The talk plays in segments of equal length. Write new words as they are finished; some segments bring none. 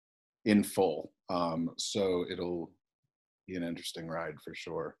in full. So it'll be an interesting ride for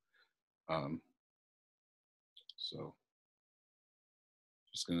sure. Um, so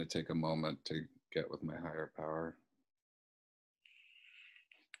just going to take a moment to get with my higher power.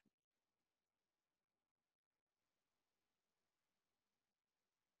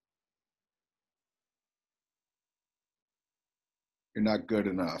 You're not good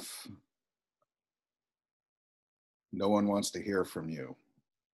enough. No one wants to hear from you.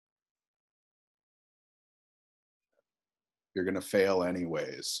 You're going to fail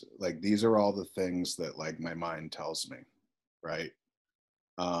anyways. Like these are all the things that like my mind tells me, right?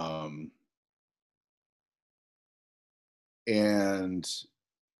 Um, and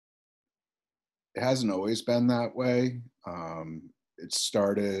it hasn't always been that way. It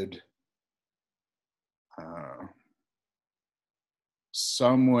started uh,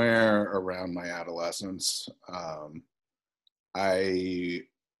 somewhere around my adolescence. I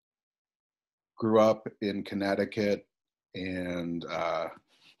grew up in Connecticut, and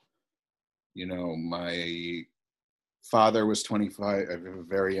my father was 25. I have a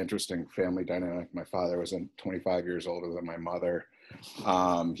very interesting family dynamic. My father was 25 years older than my mother.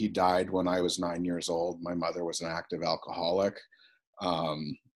 He died when I was 9 years old. My mother was an active alcoholic.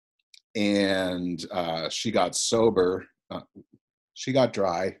 Um, and she got sober. She got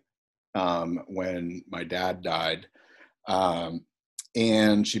dry when my dad died. Um,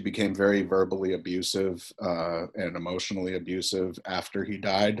 and she became very verbally abusive and emotionally abusive after he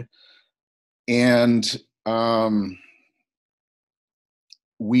died. And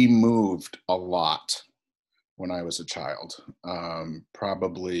we moved a lot when I was a child.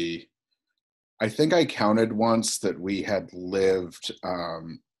 Probably, I think I counted once that we had lived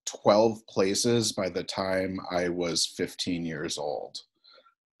 12 places by the time I was 15 years old.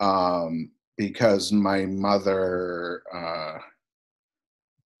 Because my mother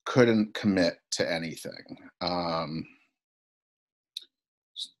couldn't commit to anything.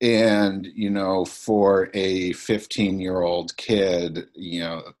 And, for a 15-year-old kid,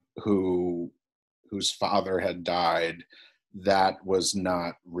 who whose father had died, that was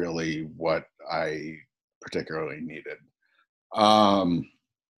not really what I particularly needed. Um,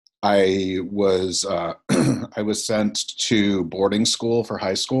 I was I was sent to boarding school for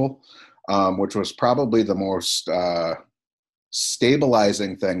high school, which was probably the most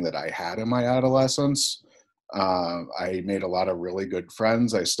stabilizing thing that I had in my adolescence. I made a lot of really good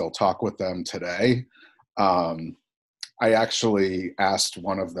friends. I still talk with them today. Um, I actually asked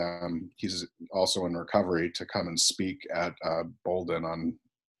one of them, he's also in recovery, to come and speak at Bolden on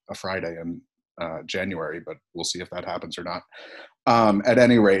a Friday in January, but we'll see if that happens or not. At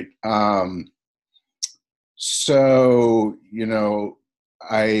any rate, so,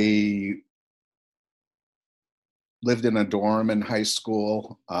 I lived in a dorm in high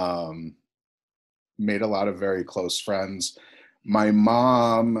school, made a lot of very close friends. My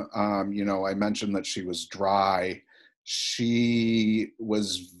mom, I mentioned that she was dry. She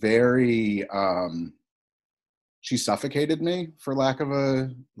was very, she suffocated me, for lack of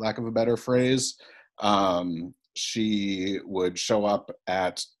a better phrase. She would show up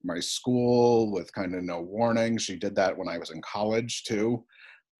at my school with kind of no warning. She did that when I was in college too,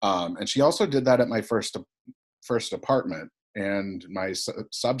 and she also did that at my first apartment and my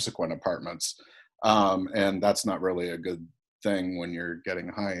subsequent apartments. And that's not really a good thing when you're getting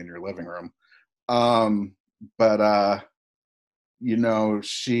high in your living room. Um, but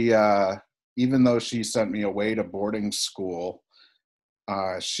she, even though she sent me away to boarding school,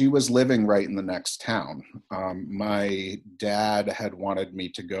 she was living right in the next town. My dad had wanted me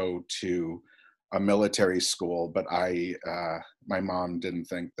to go to a military school, but my mom didn't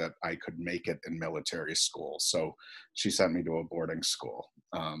think that I could make it in military school, so she sent me to a boarding school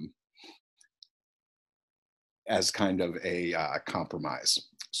as kind of a compromise.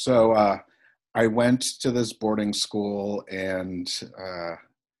 So I went to this boarding school, and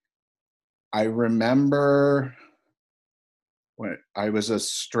I remember when I was a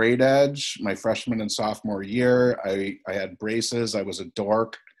straight edge my freshman and sophomore year. I had braces. I was a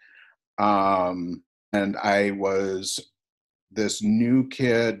dork. And I was this new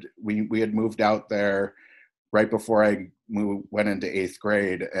kid. We had moved out there right before went into eighth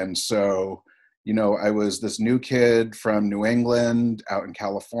grade. And so, I was this new kid from New England out in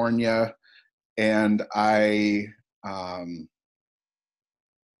California. And I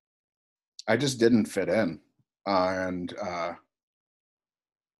just didn't fit in. And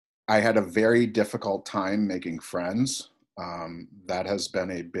I had a very difficult time making friends. That has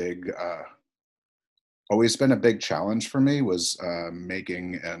been always been a big challenge for me, was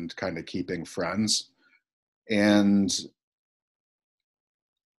making and kind of keeping friends. And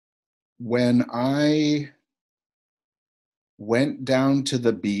When I went down to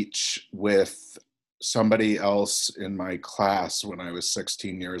the beach with somebody else in my class when I was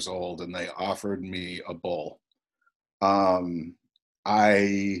 16 years old, and they offered me a bowl. Um,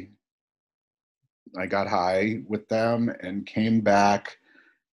 I I got high with them and came back,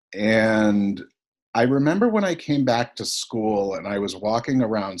 and I remember when I came back to school and I was walking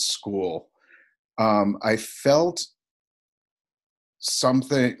around school, I felt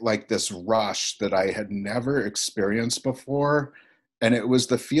something like this rush that I had never experienced before, and it was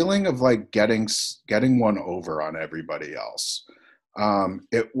the feeling of like getting one over on everybody else.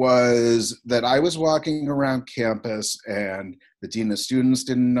 It was that I was walking around campus, and the dean of students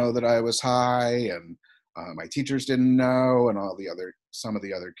didn't know that I was high, and my teachers didn't know, and some of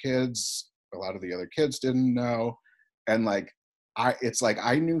the other kids, a lot of the other kids didn't know, and like it's like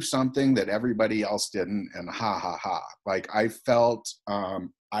I knew something that everybody else didn't, and ha ha ha. Like I felt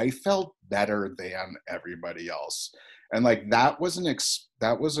better than everybody else, and like that was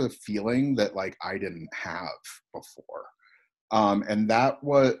a feeling that like I didn't have before, and that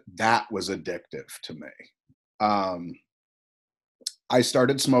was addictive to me. Um, I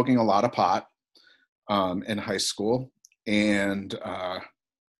started smoking a lot of pot in high school, and I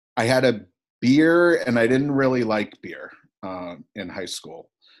had a beer, and I didn't really like beer in high school.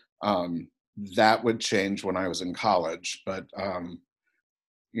 Um, that would change when I was in college, but I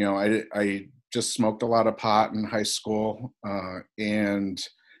just smoked a lot of pot in high school, and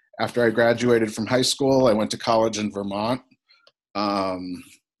after I graduated from high school, I went to college in Vermont. Um,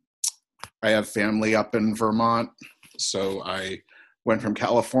 I have family up in Vermont, so I went from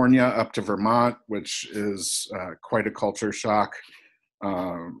California up to Vermont, which is quite a culture shock.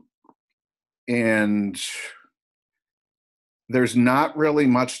 Um, and there's not really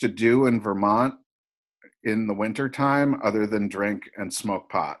much to do in Vermont in the wintertime other than drink and smoke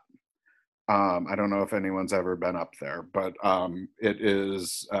pot. I don't know if anyone's ever been up there, but it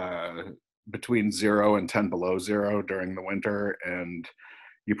is between 0 and 10 below 0 during the winter, and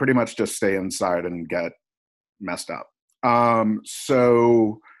you pretty much just stay inside and get messed up.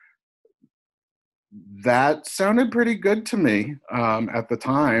 So that sounded pretty good to me at the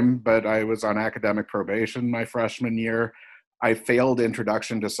time, but I was on academic probation my freshman year. I failed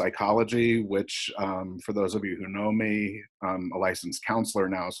introduction to psychology, which, for those of you who know me, I'm a licensed counselor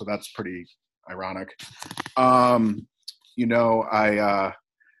now, so that's pretty ironic. Um, you know, I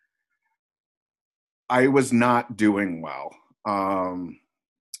was not doing well,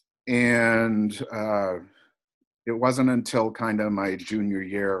 and it wasn't until kind of my junior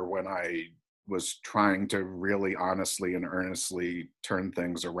year when I was trying to really honestly and earnestly turn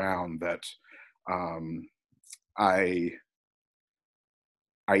things around that um, I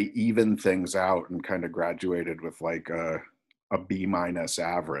I evened things out and kind of graduated with like a B minus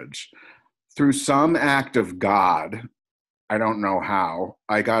average. Through some act of God, I don't know how,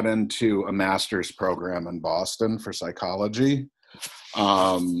 I got into a master's program in Boston for psychology.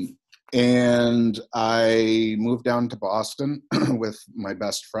 Um, and I moved down to Boston with my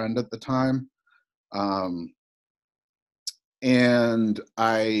best friend at the time. Um, and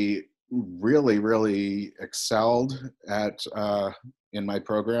I really, really excelled at in my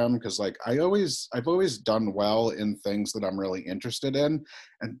program because like I've always done well in things that I'm really interested in.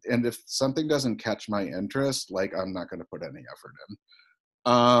 And if something doesn't catch my interest, like I'm not gonna put any effort in.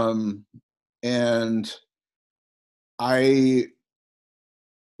 And I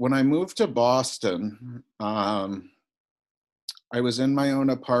when I moved to Boston, I was in my own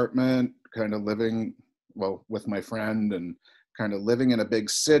apartment, kind of living, well, with my friend and kind of living in a big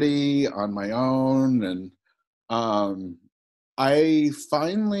city on my own. And um, I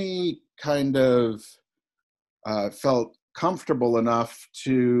finally kind of felt comfortable enough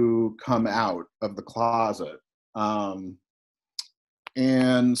to come out of the closet. Um,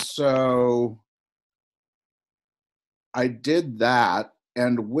 and so I did that.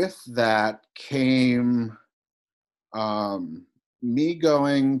 And with that came um, me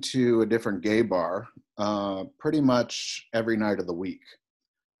going to a different gay bar pretty much every night of the week.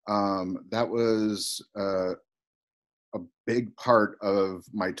 That was a big part of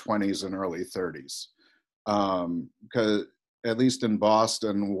my 20s and early 30s. Because at least in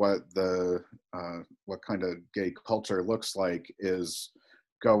Boston, what kind of gay culture looks like is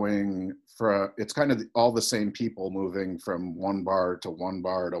going for it's kind of all the same people moving from one bar to one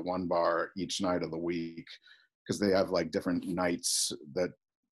bar to one bar each night of the week because they have like different nights that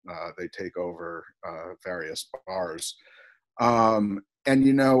they take over various bars.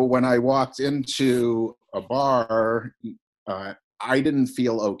 And when I walked into a bar, uh, I didn't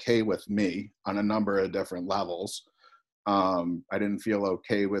feel okay with me on a number of different levels. I didn't feel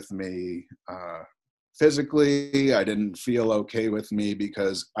okay with me physically. I didn't feel okay with me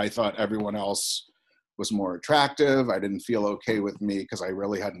because I thought everyone else was more attractive. I didn't feel okay with me because I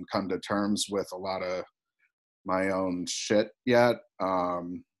really hadn't come to terms with a lot of my own shit yet.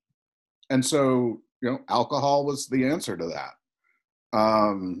 And so, alcohol was the answer to that.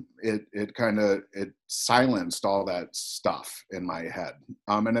 It kind of, it silenced all that stuff in my head.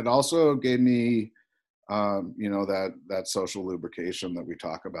 And it also gave me, that social lubrication that we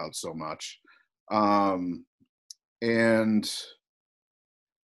talk about so much. Um, and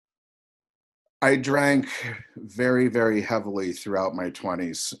I drank very, very heavily throughout my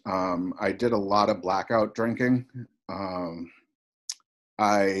 20s. I did a lot of blackout drinking. Um,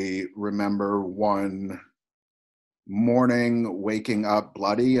 I remember one morning waking up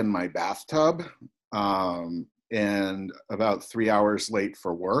bloody in my bathtub, and about 3 hours late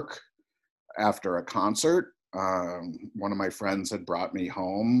for work after a concert. One of my friends had brought me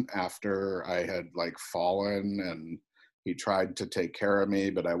home after I had like fallen, and he tried to take care of me,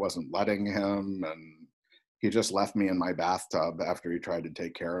 but I wasn't letting him. And he just left me in my bathtub after he tried to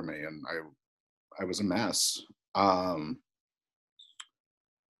take care of me. And I was a mess. Um,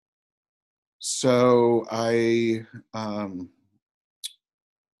 so I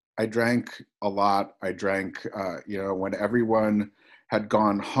drank a lot. I drank, when everyone had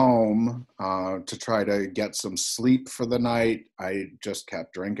gone home to try to get some sleep for the night, I just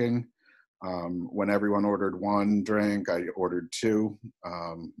kept drinking. When everyone ordered one drink, I ordered two,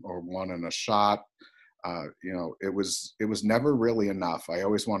 or one and a shot. It was never really enough. I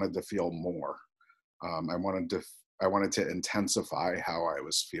always wanted to feel more. I wanted to intensify how I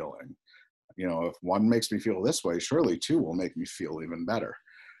was feeling. If one makes me feel this way, surely two will make me feel even better.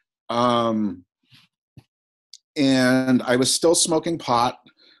 Um, and I was still smoking pot.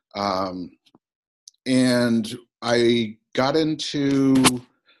 Um, and I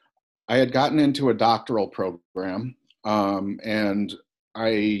had gotten into a doctoral program, and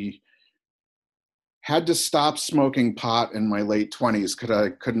I had to stop smoking pot in my late 20s because I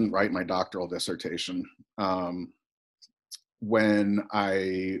couldn't write my doctoral dissertation when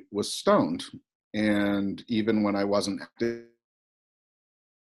I was stoned. And even when I wasn't active,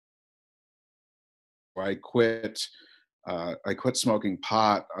 I quit. I quit smoking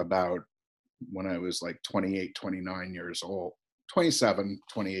pot about when I was like 28, 29 years old, 27,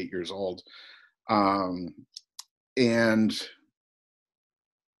 28 years old. Um, and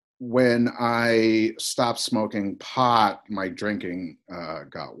when I stopped smoking pot, my drinking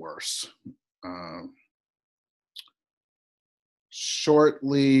got worse. Um,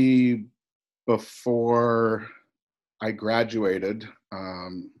 Shortly before I graduated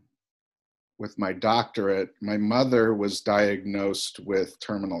with my doctorate, my mother was diagnosed with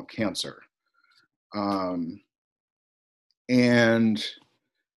terminal cancer. Um, and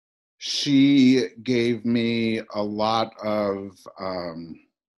she gave me a lot of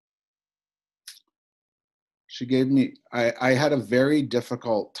I had a very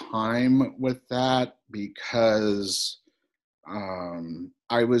difficult time with that because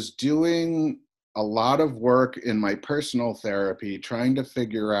I was doing a lot of work in my personal therapy trying to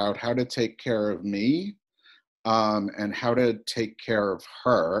figure out how to take care of me, and how to take care of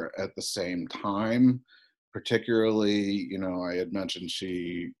her at the same time. Particularly, I had mentioned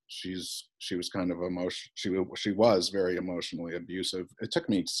she was kind of she was very emotionally abusive. It took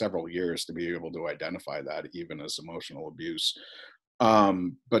me several years to be able to identify that even as emotional abuse.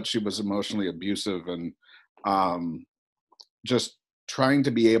 But she was emotionally abusive, and just trying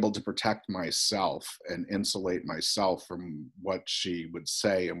to be able to protect myself and insulate myself from what she would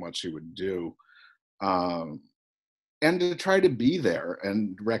say and what she would do. Um, and to try to be there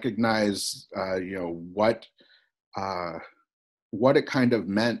and recognize, uh, what it kind of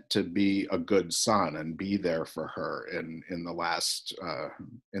meant to be a good son and be there for her in the last,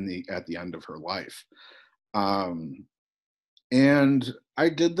 at the end of her life. Um, and I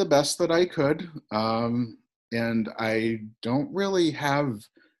did the best that I could. And I don't really have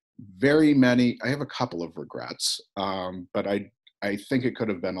very many. I have a couple of regrets, but I think it could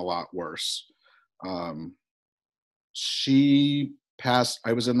have been a lot worse. Um, she passed.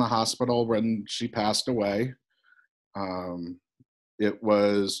 I was in the hospital when she passed away. Um, it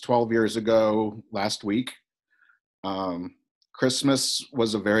was 12 years ago last week. Um, Christmas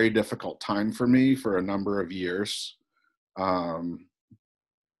was a very difficult time for me for a number of years, um,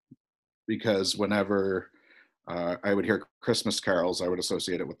 because whenever I would hear Christmas carols, I would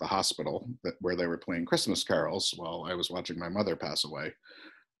associate it with the hospital where they were playing Christmas carols while I was watching my mother pass away.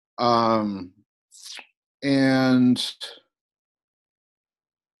 Um, and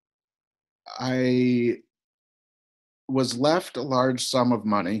I was left a large sum of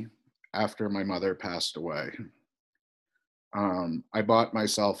money after my mother passed away. I bought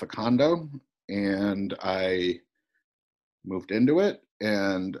myself a condo and I moved into it.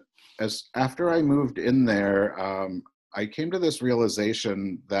 And as after I moved in there, I came to this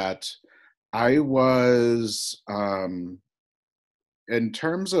realization that I was, in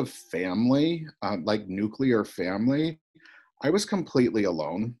terms of family, like nuclear family, I was completely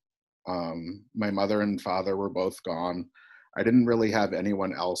alone. My mother and father were both gone. I didn't really have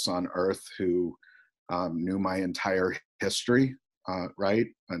anyone else on earth who knew my entire history, right?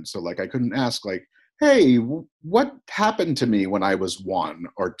 And so, like, I couldn't ask, like, "Hey, what happened to me when I was 1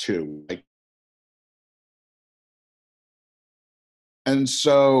 or 2?" Like, and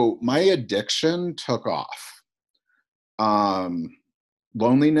so my addiction took off. Um,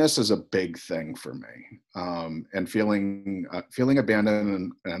 Loneliness is a big thing for me, and feeling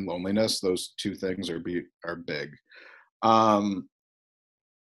abandoned and loneliness. Those two things are big. Um,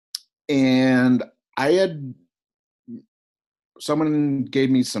 and I had someone gave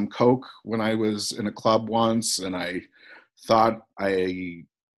me some coke when I was in a club once, and I thought I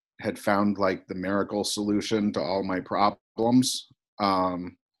had found like the miracle solution to all my problems.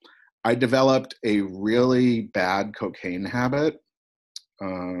 Um, I developed a really bad cocaine habit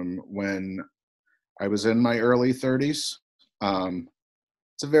when I was in my early 30s.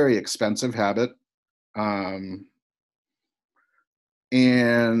 It's a very expensive habit. Um,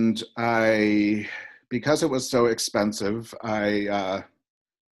 and because it was so expensive, I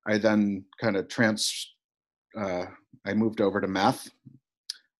then kind of uh, I moved over to meth.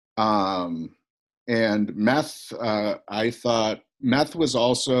 Um, and meth, I thought meth was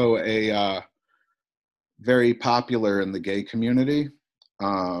also a very popular in the gay community,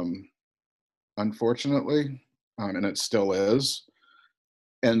 um, unfortunately, and it still is.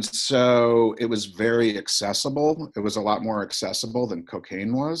 And so it was very accessible. It was a lot more accessible than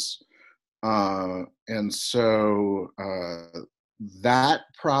cocaine was. And so that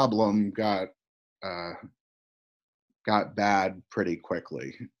problem uh, got bad pretty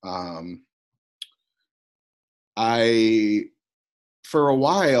quickly. I For a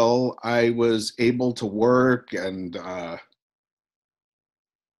while I was able to work and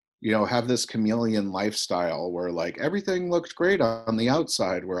have this chameleon lifestyle where like everything looked great on the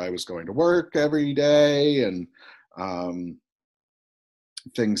outside, where I was going to work every day and um,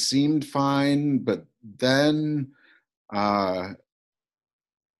 things seemed fine. But then uh,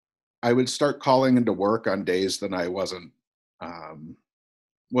 I would start calling into work on days that I um,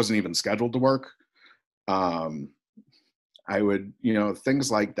 wasn't even scheduled to work. Um, I would,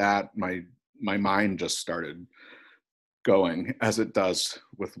 things like that. My mind just started going, as it does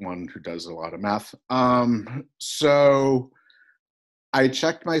with one who does a lot of math. So I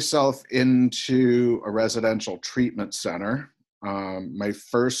checked myself into a residential treatment center. My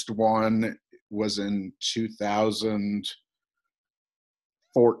first one was in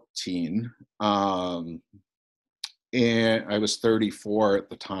 2014, and I was 34 at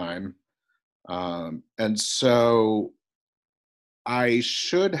the time. And so I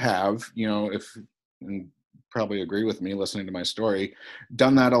should have, if and probably agree with me listening to my story,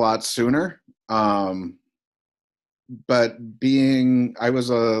 done that a lot sooner. But I was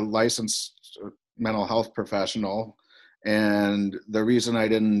a licensed mental health professional, and the reason I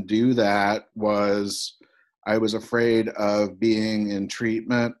didn't do that was I was afraid of being in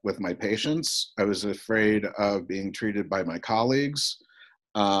treatment with my patients. I was afraid of being treated by my colleagues.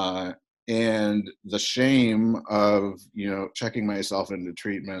 Uh, and the shame of, checking myself into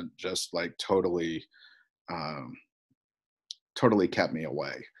treatment just like um, totally kept me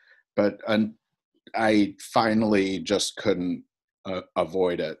away. But I finally just couldn't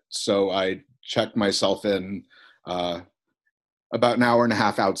avoid it. So I checked myself in uh, about an hour and a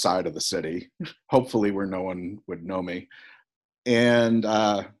half outside of the city, hopefully where no one would know me. And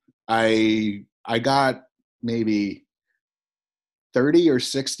I got maybe 30 or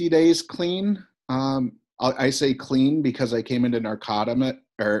 60 days clean. I say clean because I came into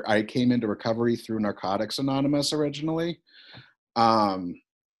recovery through Narcotics Anonymous originally. Um,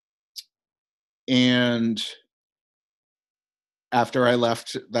 and after I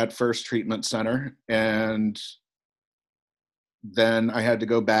left that first treatment center, and then I had to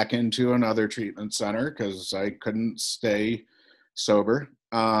go back into another treatment center because I couldn't stay sober.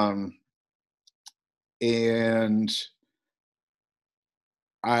 And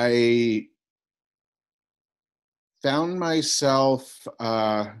I found myself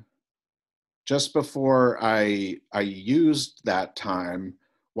just before I used that time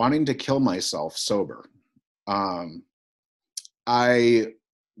wanting to kill myself sober. Um, I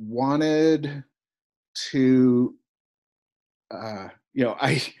wanted to you know,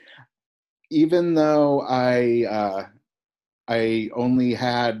 even though I only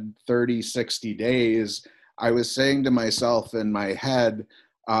had 30, 60 days, I was saying to myself in my head,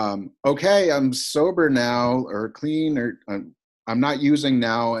 okay, I'm sober now or clean or I'm not using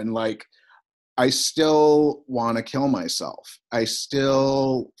now. And like, I still want to kill myself. I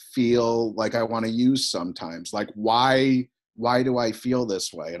still feel like I want to use sometimes. Like, why do I feel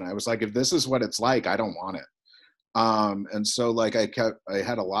this way? And I was like, if this is what it's like, I don't want it. And so like I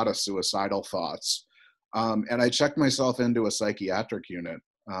had a lot of suicidal thoughts. And I checked myself into a psychiatric unit,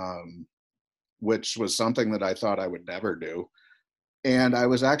 um, which was something that I thought I would never do. And I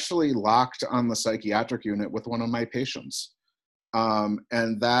was actually locked on the psychiatric unit with one of my patients.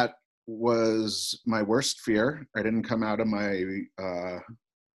 And that was my worst fear. I uh, didn't come out of my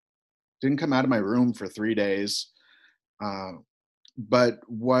room for 3 days. Uh, but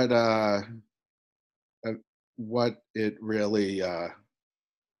uh, what it really I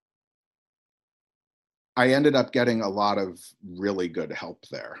ended up getting a lot of really good help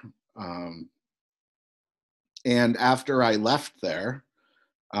there. Um, and after I left there,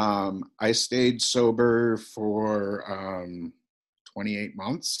 I stayed sober for 28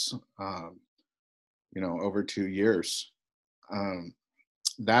 months, over 2 years. Um,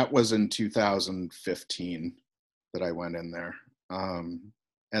 that was in 2015 that I went in there. Um,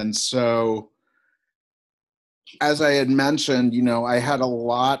 and so, as I had mentioned, I had a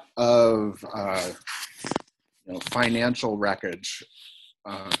lot of financial wreckage.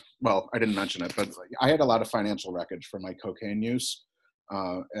 Well, I didn't mention it, but I had a lot of financial wreckage from my cocaine use.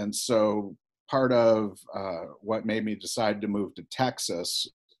 And so part of what made me decide to move to Texas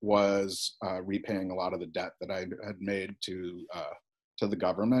was repaying a lot of the debt that I had made to the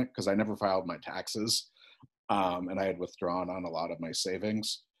government, because I never filed my taxes, and I had withdrawn on a lot of my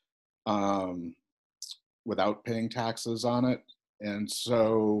savings um, without paying taxes on it. And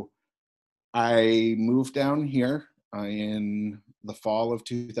so I moved down here in the fall of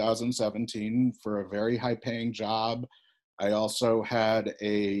 2017 for a very high paying job. I also had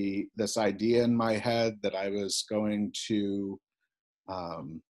this idea in my head that I was going to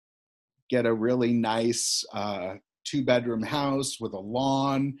um, get a really nice 2-bedroom house with a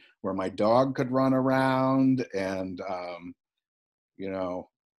lawn where my dog could run around. And you know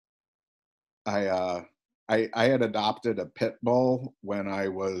I, uh, I had adopted a pit bull when I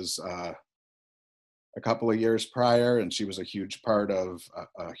was a couple of years prior, and she was a huge part of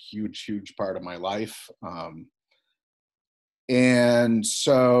a huge part of my life. And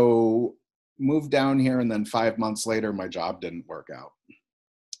so moved down here, and then 5 months later, my job didn't work out.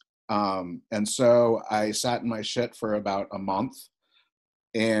 And so I sat in my shit for about a month,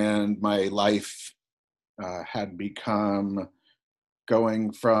 and my life had become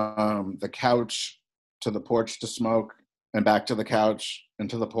going from the couch to the porch to smoke, and back to the couch and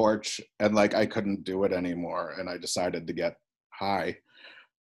to the porch, and like I couldn't do it anymore, and I decided to get high.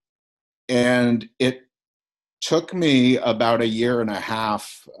 And it took me about a year and a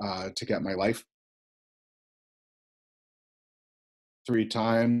half to get my life. 3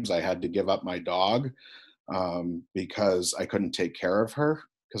 times I had to give up my dog because I couldn't take care of her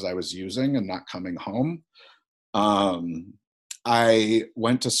because I was using and not coming home. Um, I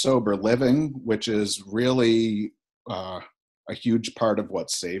went to sober living, which is really a huge part of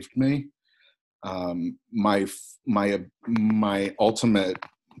what saved me. My ultimate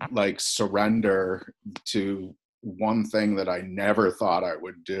like surrender to one thing that I never thought I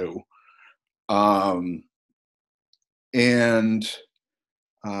would do. Um, and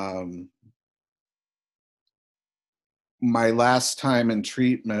um, my last time in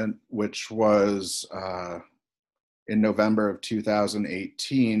treatment, which was in November of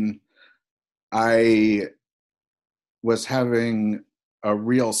 2018, I was having a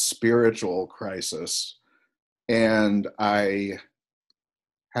real spiritual crisis. And I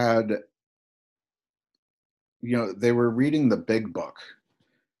had, they were reading the big book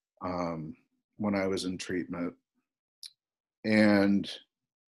um, when I was in treatment. And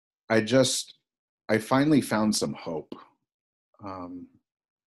I just, I finally found some hope. Um,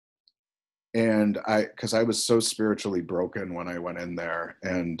 because I was so spiritually broken when I went in there.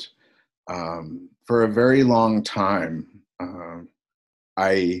 And for a very long time,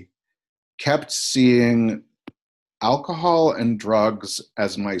 I kept seeing alcohol and drugs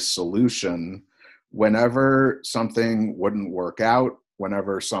as my solution whenever something wouldn't work out,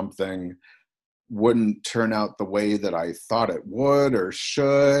 whenever something wouldn't turn out the way that I thought it would or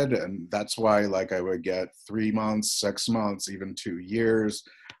should. And that's why like I would get 3 months, 6 months, even 2 years.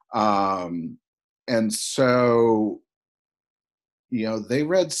 Um, and so, they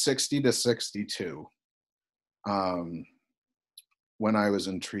read 60 to 62. Um, when I was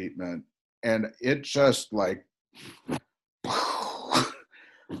in treatment, and it just like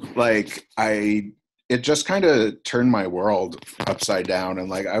it just kind of turned my world upside down, and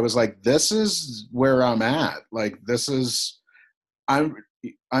like I was like, this is where I'm at. Like this is I'm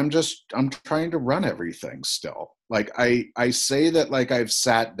I'm trying to run everything still. Like I say that like I've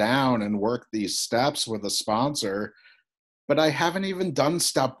sat down and worked these steps with a sponsor, but I haven't even done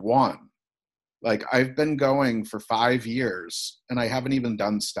step one. Like I've been going for 5 years and I haven't even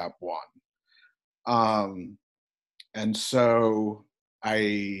done step one. Um, and so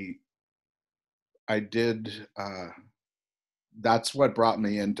I I did. That's what brought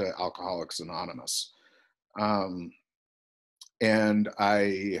me into Alcoholics Anonymous, um, and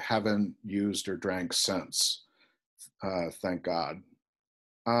I haven't used or drank since. Thank God.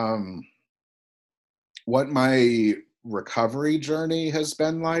 Um, what my recovery journey has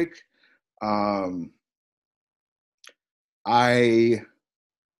been like. Um, I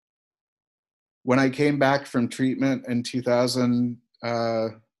When I came back from treatment in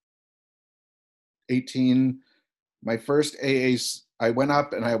 2018, my first AA, I went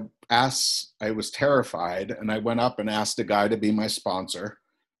up and I was terrified, and I went up and asked a guy to be my sponsor,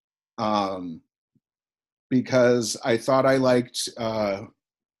 um, because I thought I liked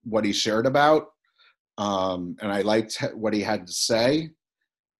what he shared about, and I liked what he had to say.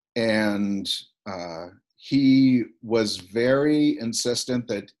 And uh, he was very insistent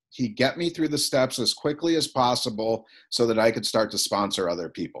that he get me through the steps as quickly as possible so that I could start to sponsor other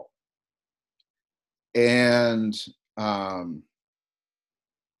people. And um,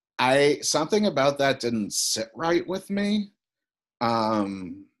 I something about that didn't sit right with me.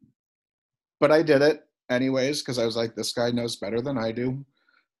 Um, but I did it anyways because I was like, this guy knows better than I do.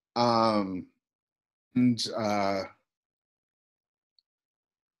 Um, and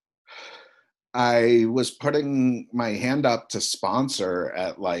I was putting my hand up to sponsor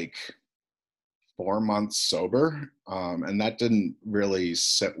at like 4 months sober, and that didn't really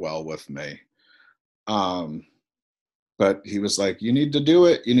sit well with me. Um, but he was like, "You need to do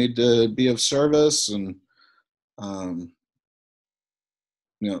it. You need to be of service," and um,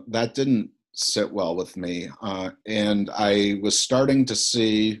 that didn't sit well with me. And I was starting to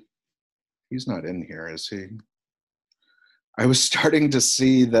see he's not in here, is he? I was starting to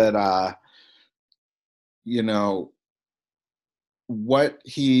see that you know what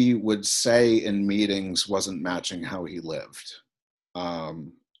he would say in meetings wasn't matching how he lived.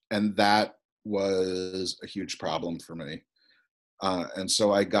 And that was a huge problem for me. And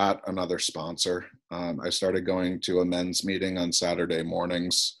so I got another sponsor. I started going to a men's meeting on Saturday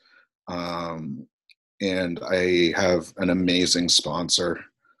mornings. Um, and I have an amazing sponsor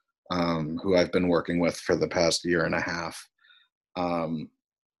who I've been working with for the past year and a half. Um,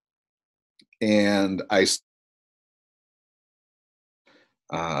 and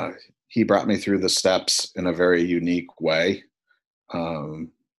uh, he brought me through the steps in a very unique way.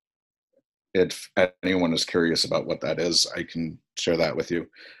 Um, if anyone is curious about what that is, I can share that with you.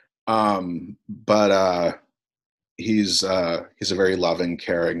 But he's a very loving,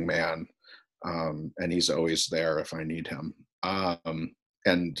 caring man, and he's always there if I need him.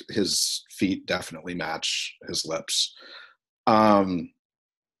 And his feet definitely match his lips. Um,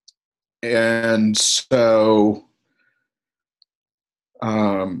 and so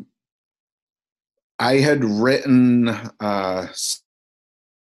um, I had written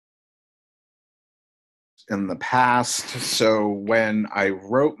in the past. So uh, when I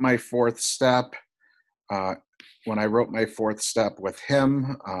wrote my fourth step with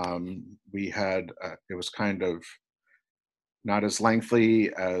him, we had it was kind of not as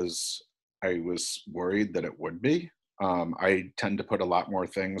lengthy as I was worried that it would be. I tend to put a lot more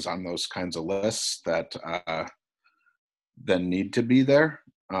things on those kinds of lists that than need to be there.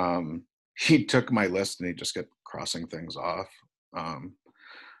 He took my list and he just kept crossing things off, um,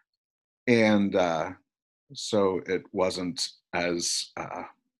 and so it wasn't as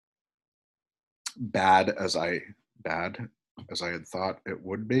bad as bad as I had thought it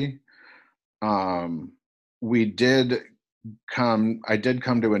would be. Um, we did I did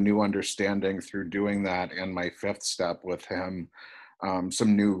come to a new understanding through doing that in my fifth step with him,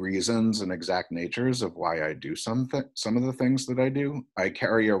 some new reasons and exact natures of why I do some of the things that I do. I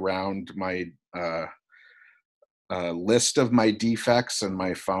carry around my list of my defects in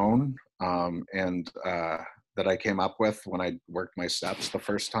my phone, and that I came up with when I worked my steps the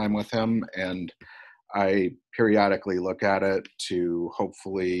first time with him, and I periodically look at it to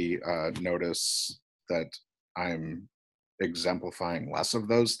hopefully notice that I'm exemplifying less of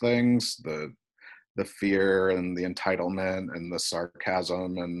those things, the fear and the entitlement and the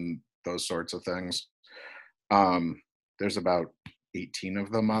sarcasm and those sorts of things. There's about 18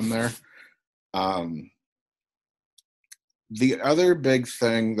 of them on there. The other big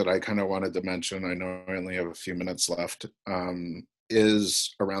thing that I kind of wanted to mention, I know I only have a few minutes left,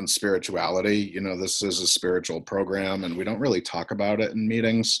 is around spirituality. You know, this is a spiritual program, and we don't really talk about it in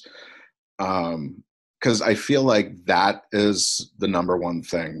meetings, because I feel like that is the number one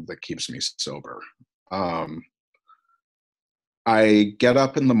thing that keeps me sober. I get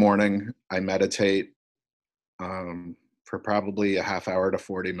up in the morning, I meditate for probably a half hour to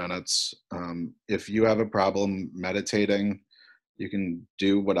 40 minutes. If you have a problem meditating, you can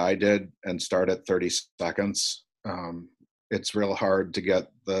do what I did and start at 30 seconds. It's real hard to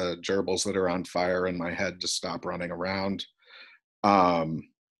get the gerbils that are on fire in my head to stop running around.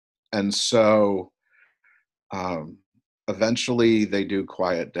 And so eventually they do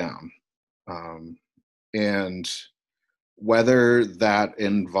quiet down. And whether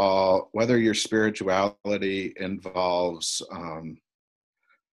your spirituality involves,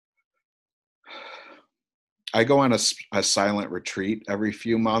 I go on a silent retreat every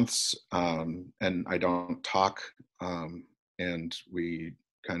few months, and I don't talk, and we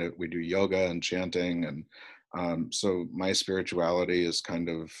do yoga and chanting, and so my spirituality is kind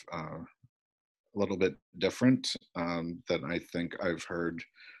of a little bit different than I think I've heard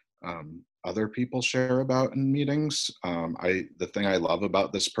other people share about in meetings. The thing I love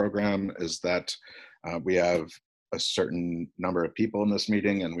about this program is that we have a certain number of people in this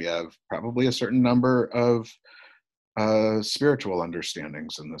meeting, and we have probably a certain number of spiritual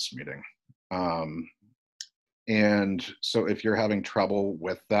understandings in this meeting. And so if you're having trouble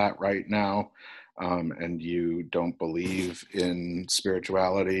with that right now, and you don't believe in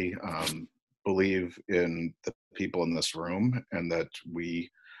spirituality, believe in the people in this room, and that we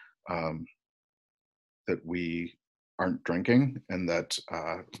aren't drinking, and that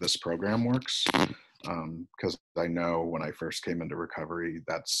this program works. Because I know when I first came into recovery,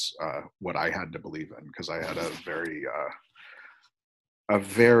 that's what I had to believe in, because I had a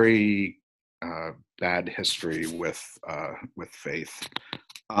very bad history with faith.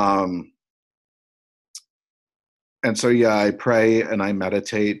 And so, yeah, I pray and I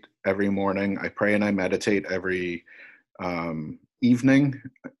meditate every morning. I pray and I meditate every evening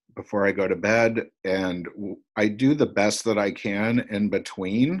before I go to bed. And I do the best that I can in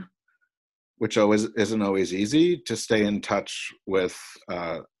between, which isn't always easy, to stay in touch with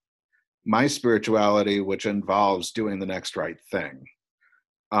my spirituality, which involves doing the next right thing.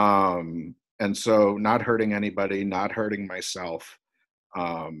 And so not hurting anybody, not hurting myself.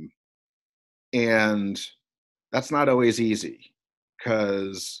 And that's not always easy,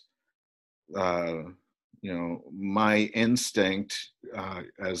 because my instinct,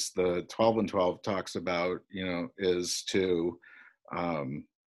 as the 12 and 12 talks about, is to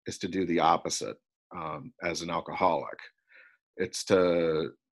do the opposite. As an alcoholic, it's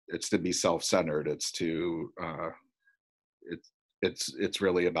to be self-centered. It's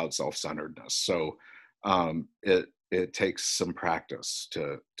really about self-centeredness. So it takes some practice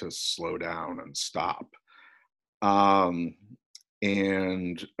to slow down and stop.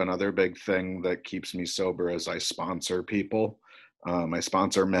 And another big thing that keeps me sober is I sponsor people. I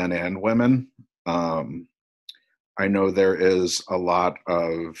sponsor men and women. I know there is a lot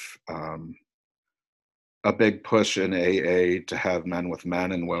of a big push in AA to have men with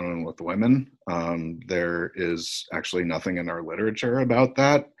men and women with women. There is actually nothing in our literature about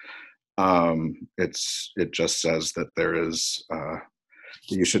that. It just says that there is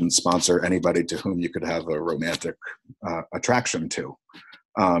you shouldn't sponsor anybody to whom you could have a romantic attraction to.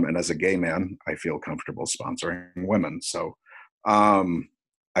 And as a gay man, I feel comfortable sponsoring women. So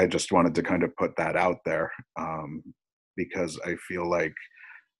I just wanted to kind of put that out there, because I feel like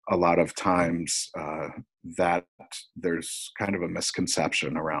a lot of times that there's kind of a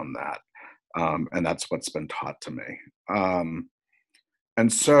misconception around that. And that's what's been taught to me.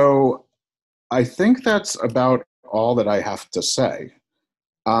 And so I think that's about all that I have to say.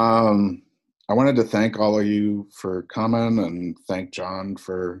 I wanted to thank all of you for coming, and thank John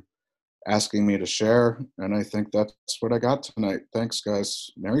for asking me to share. And I think that's what I got tonight. Thanks,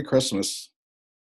 guys. Merry Christmas.